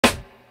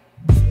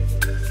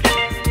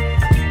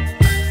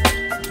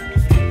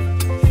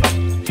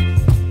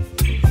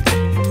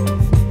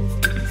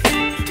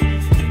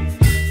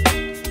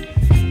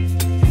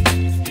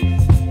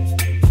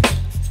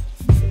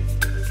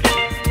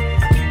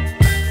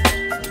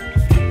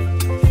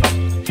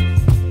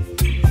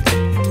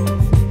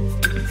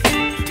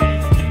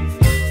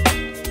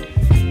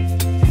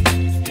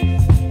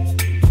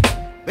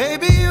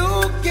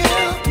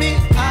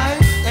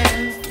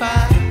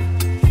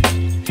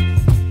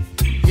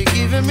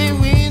giving me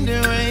wind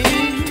and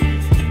rain.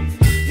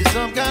 You're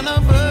some kind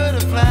of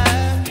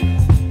butterfly.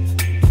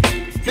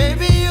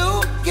 Baby,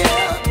 you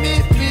give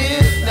me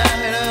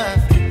midnight.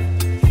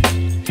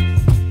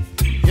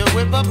 You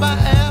whip up my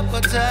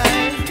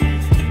appetite.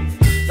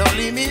 Don't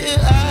leave me here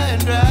high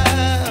and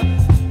dry.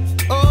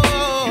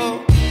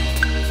 Oh,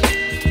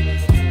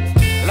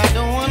 well, I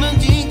don't wanna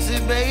jinx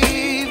it,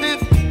 baby.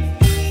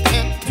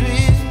 Can't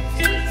twist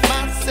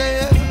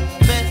myself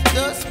at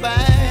the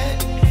spine.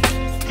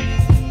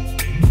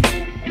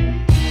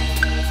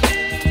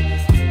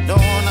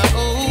 Don't wanna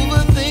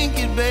overthink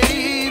it,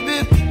 baby.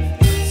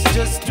 It's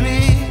just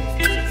twist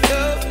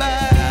your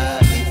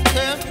body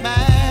and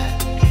mine.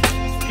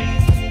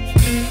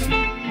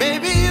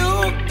 Baby, you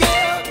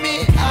give me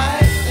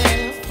ice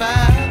and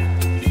fire.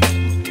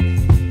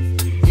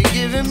 You're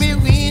giving me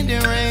wind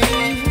and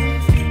rain.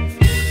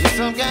 You're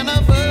some kind of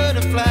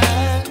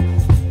butterfly.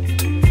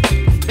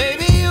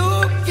 Baby, you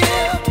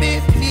give me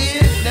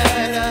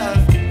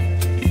midnight.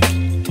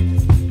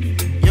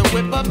 You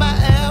whip up my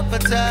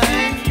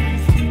appetite.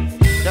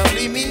 Don't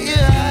leave me here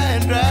high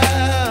and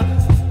dry.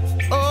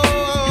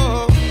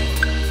 Oh,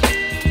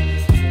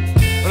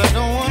 but I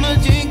don't wanna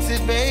jinx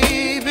it,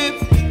 baby.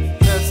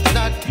 Let's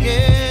not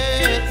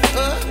get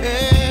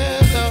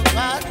ahead of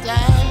my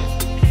time.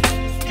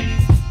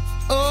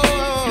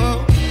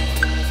 Oh,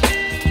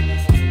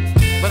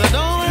 but I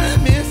don't wanna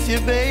miss you,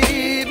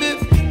 baby.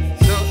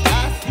 So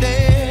I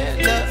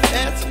stand up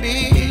and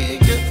speak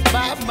just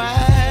my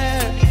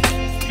mind.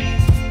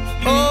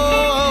 Oh.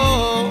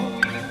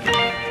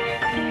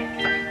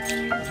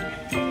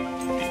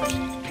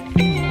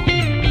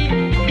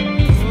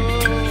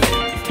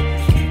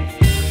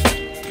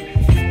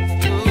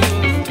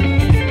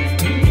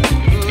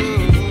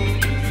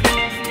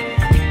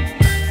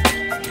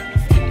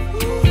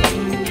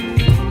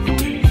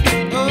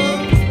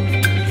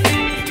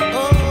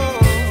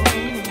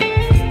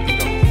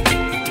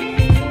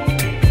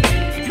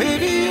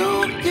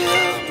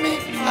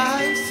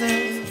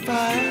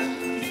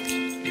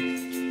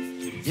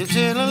 You're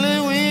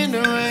chilling wind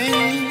and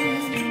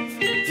rain.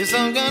 You're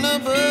some kind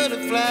of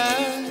butterfly.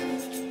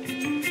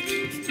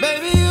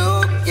 Baby, you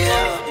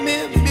give me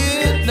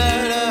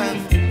midnight.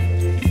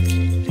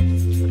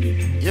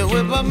 You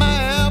whip up my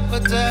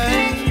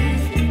appetite.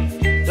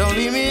 Don't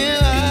leave me here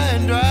high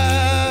and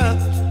dry.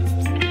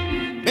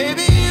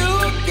 Baby, you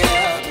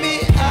give me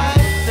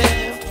ice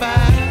and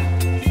fire.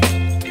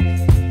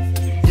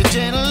 You're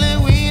channeling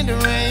wind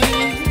and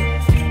rain.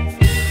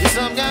 You're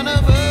some kind of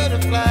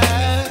butterfly.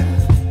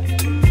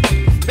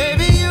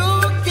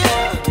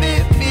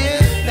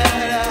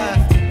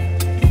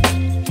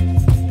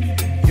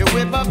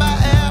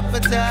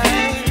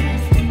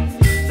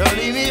 Don't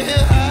leave me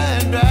here high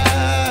and dry.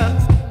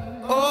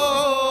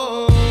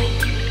 Oh,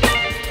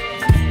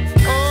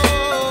 oh,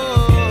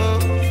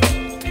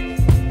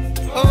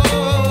 oh,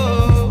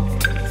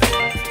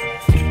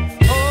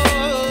 oh,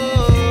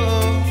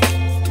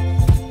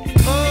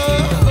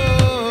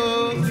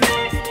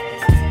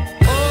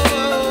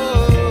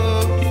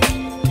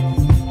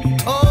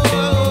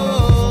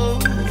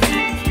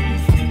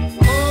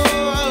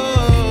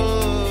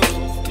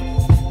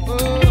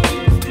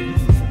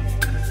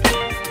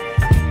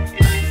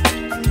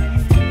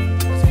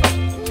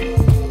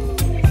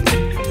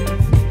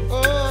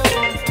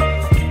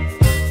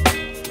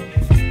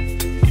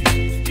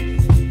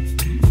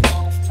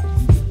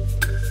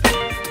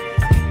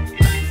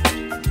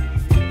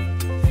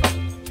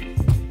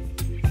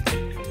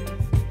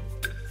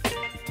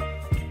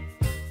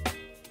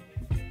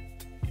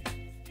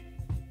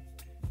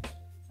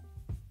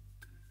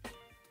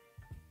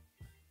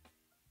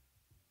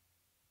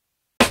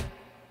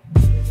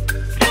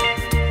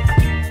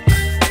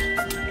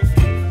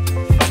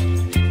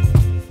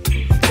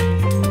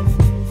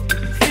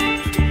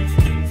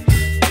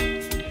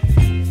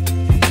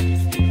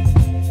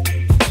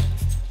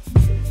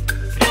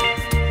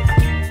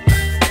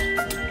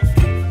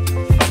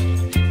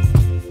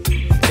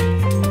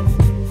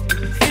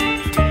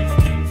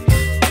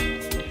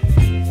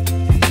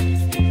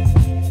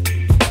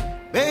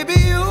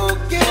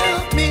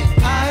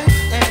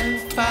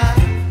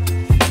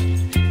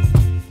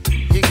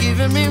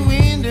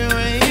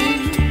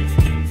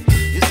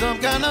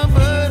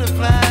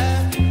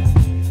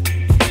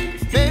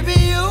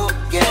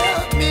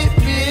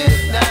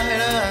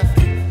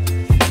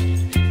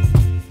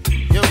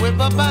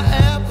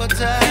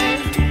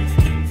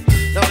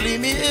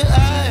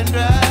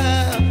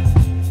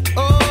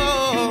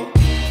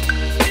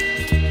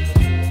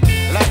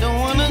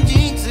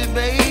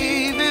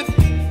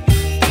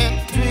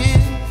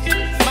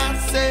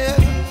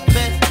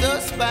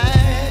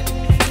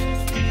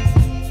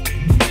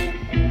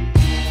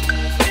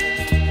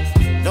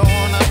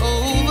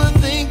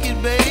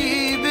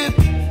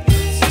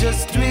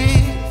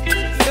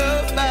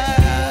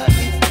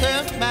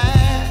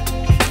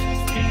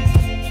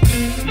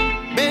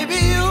 Baby,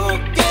 you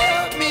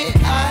give me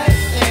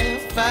ice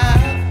and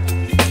fire.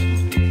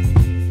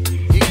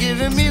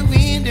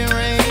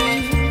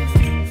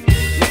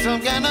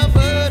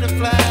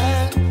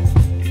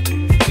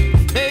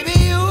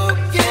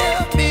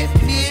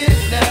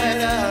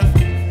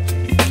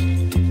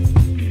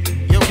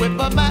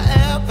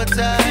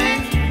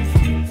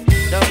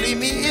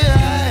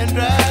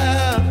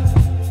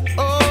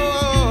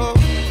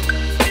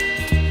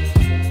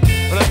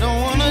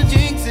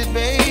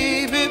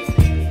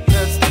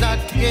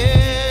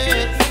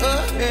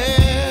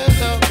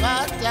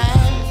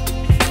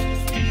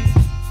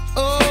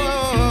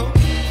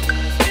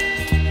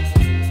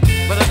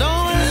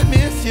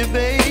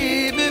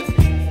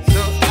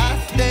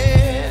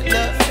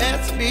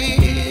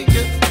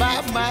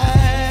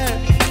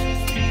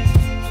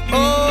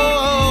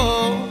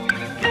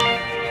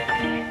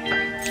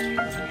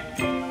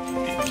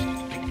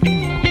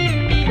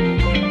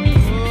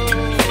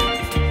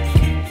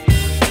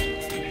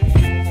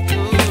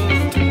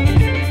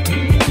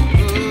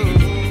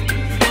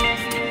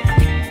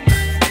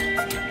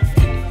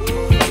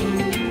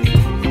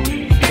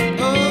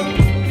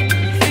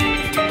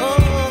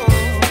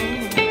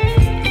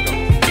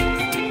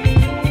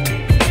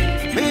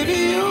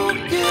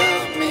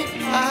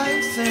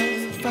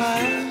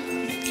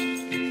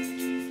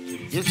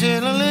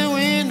 chilling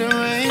in the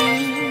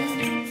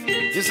rain.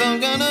 You're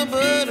some kind of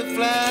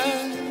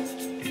butterfly.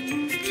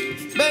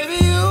 Baby,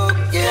 you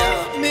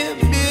give me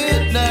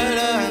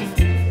midnight.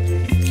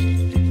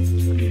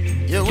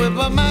 You whip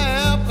up my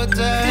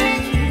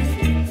appetite.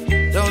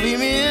 Don't leave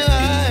me here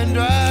high and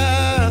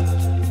dry.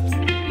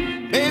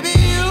 Baby,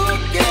 you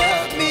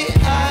give me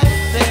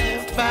ice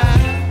and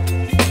fire.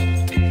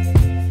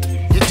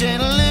 You're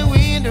channeling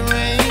wind and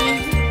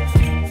rain.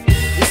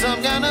 You're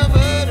some kind of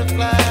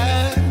butterfly.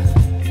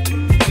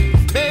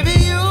 Baby,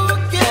 you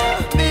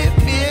give me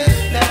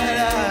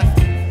midnight.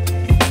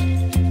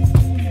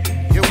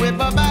 You whip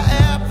up my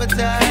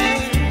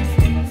appetite.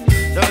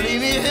 Don't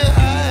leave me here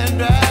high and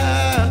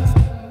dry.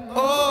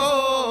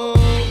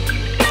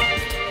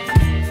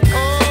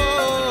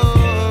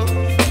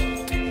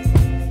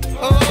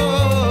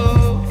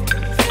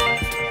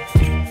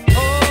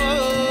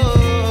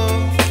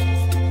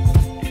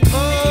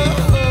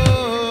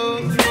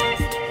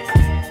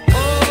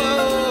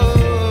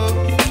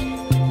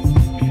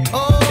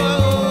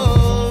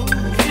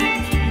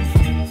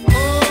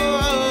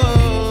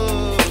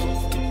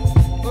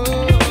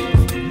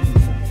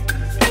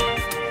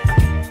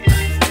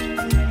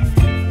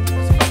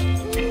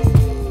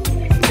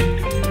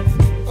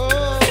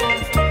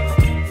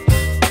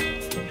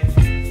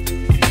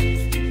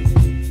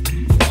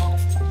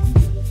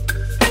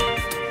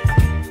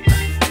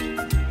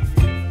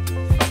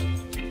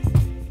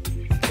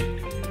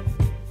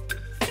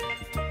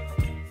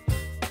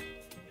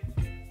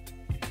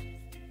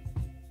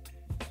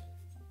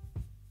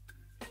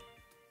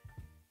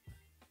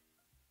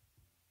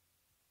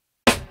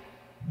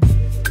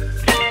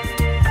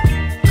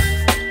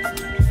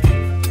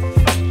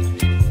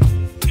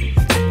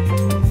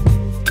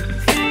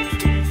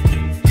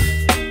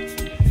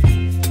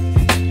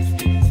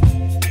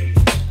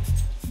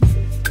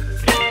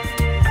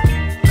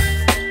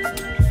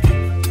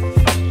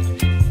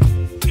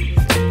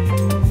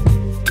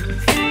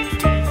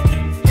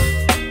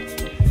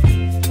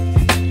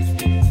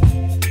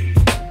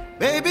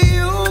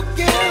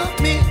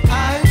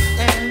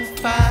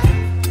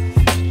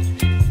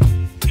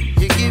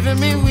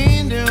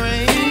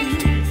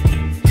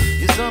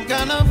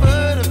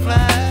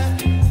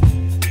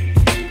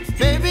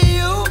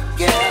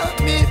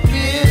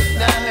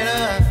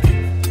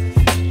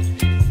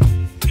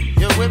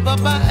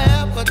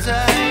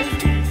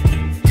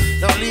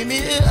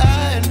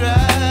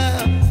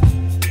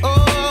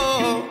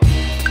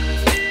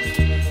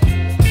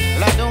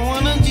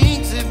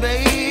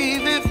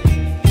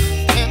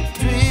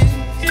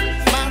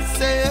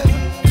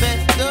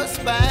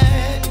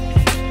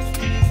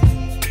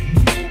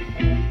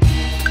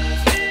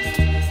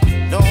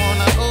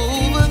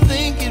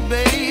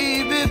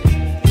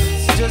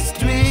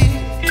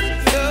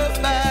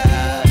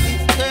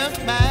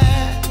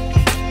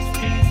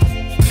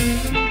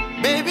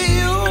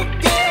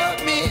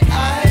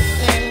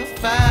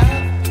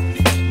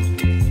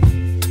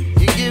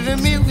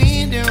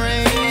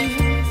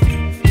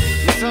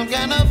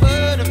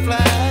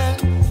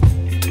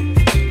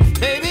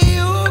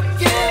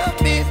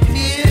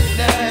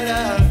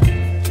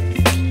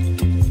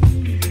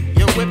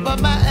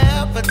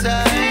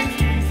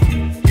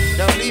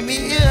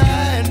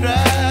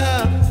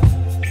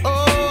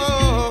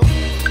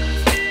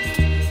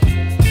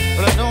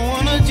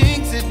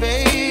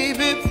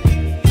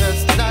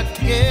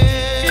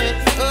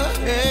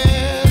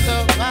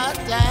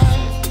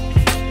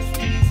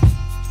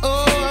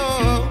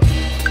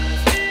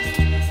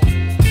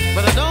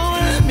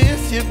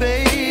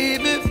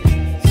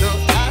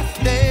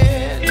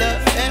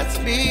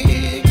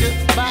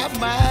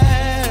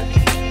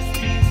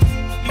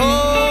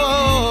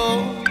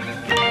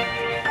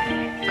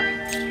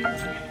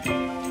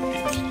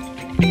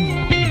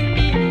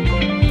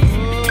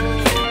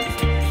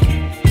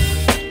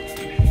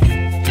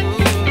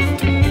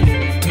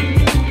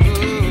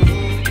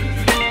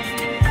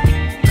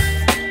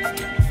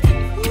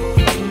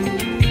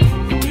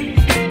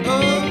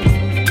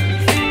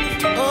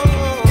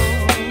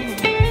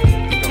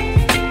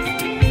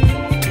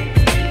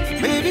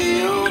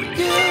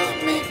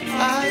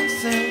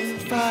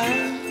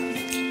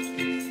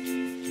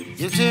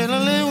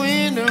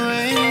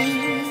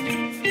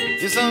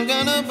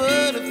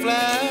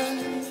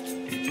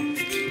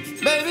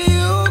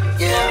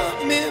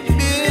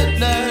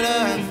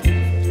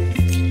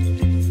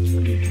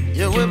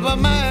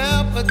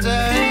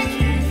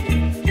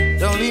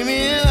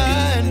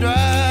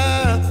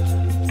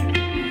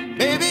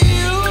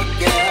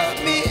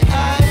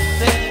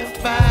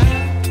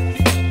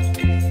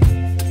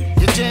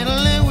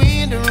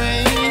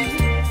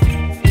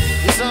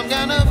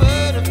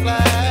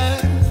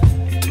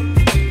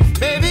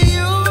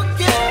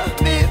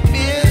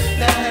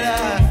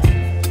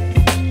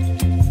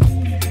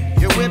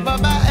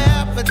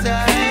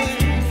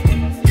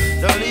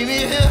 Don't leave me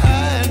here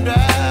high and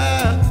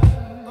dry.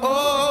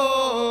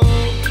 Oh.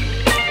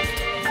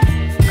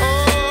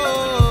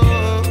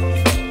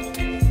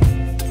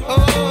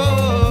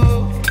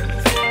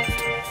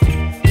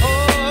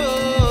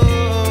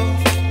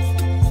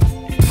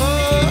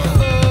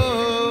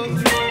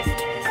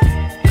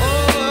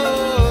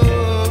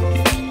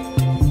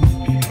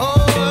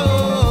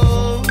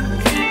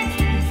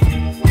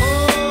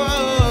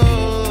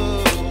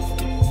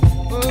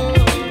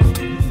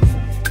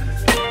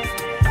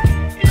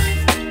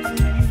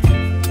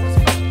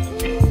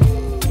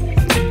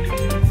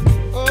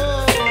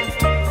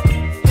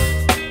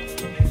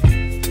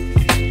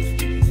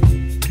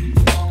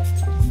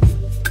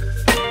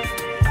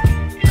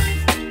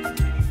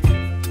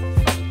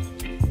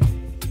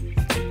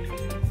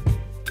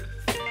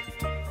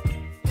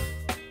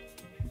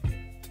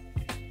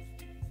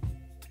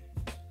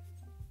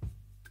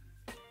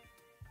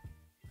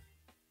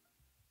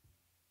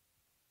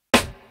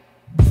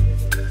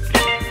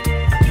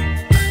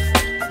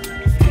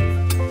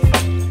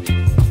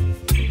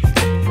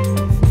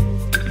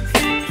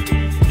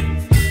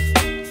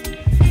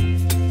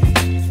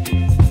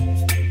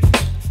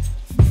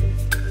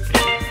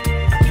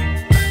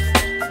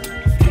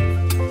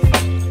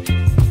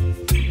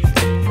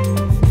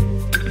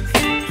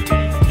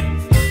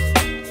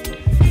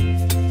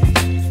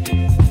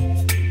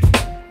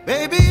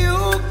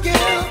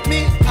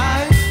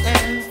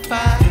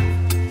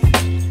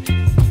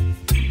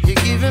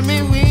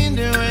 giving me wind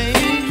and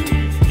rain.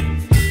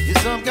 You're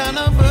some kind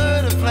of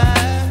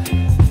butterfly.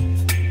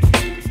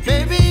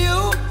 Baby,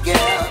 you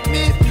give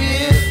me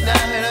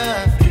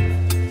midnight.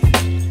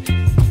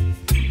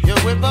 You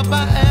whip up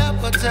my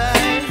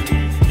appetite.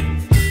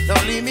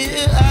 Don't leave me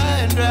here high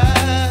and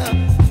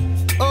dry.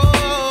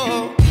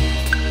 Oh,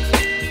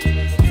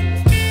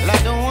 well, I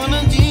don't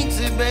wanna jinx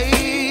it,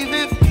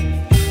 baby.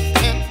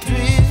 Can't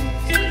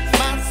twist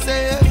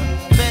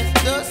myself at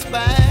the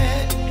spine.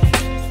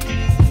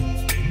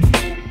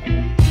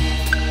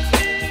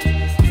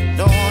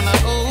 Don't wanna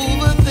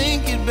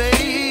overthink it,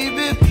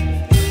 baby.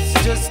 It's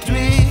just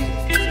twist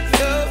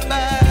your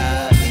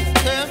body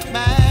and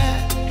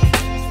mine.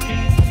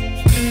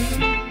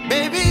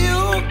 Baby,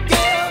 you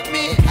give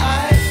me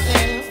ice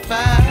and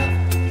fire.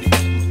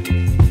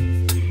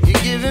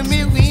 You're giving me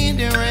wind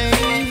and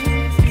rain.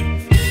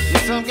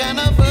 You're some kind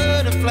of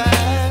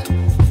butterfly.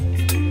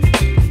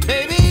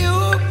 Baby, you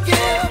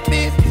give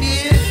me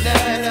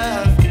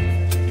midnight.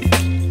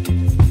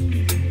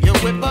 You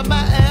whip up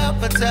my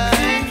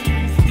appetite.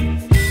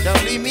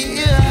 Don't leave me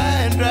here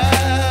high and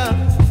dry.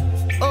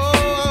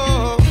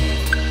 Oh,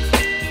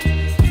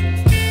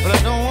 but I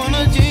don't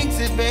wanna jinx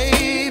it,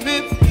 baby.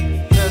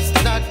 Let's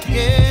not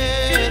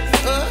get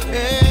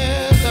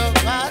ahead of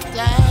my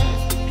time.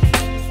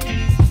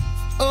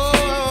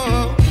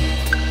 Oh,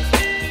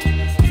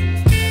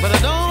 but I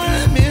don't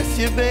wanna miss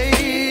you,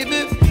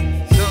 baby.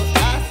 So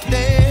I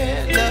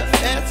stand up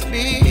and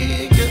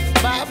speak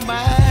my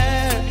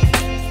mind.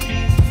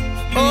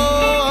 Oh.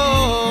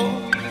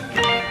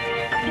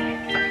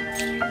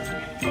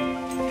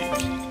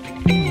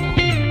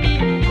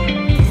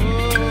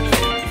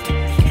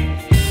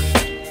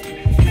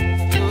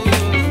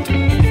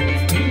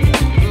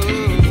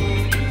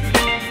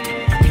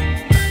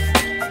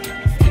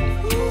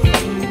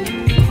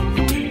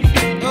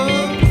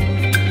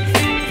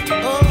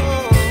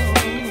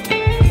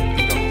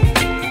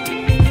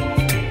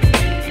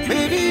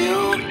 Baby,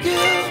 you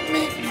give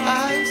me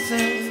ice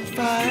and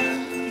fire.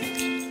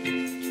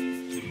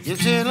 You're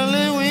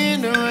chilling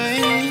wind and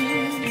rain.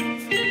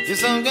 You're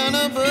some kind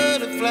of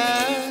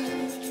butterfly.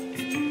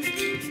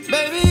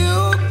 Baby, you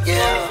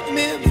give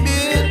me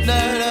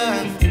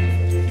midnight.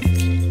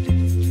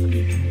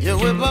 You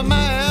whip up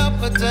my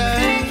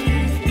appetite.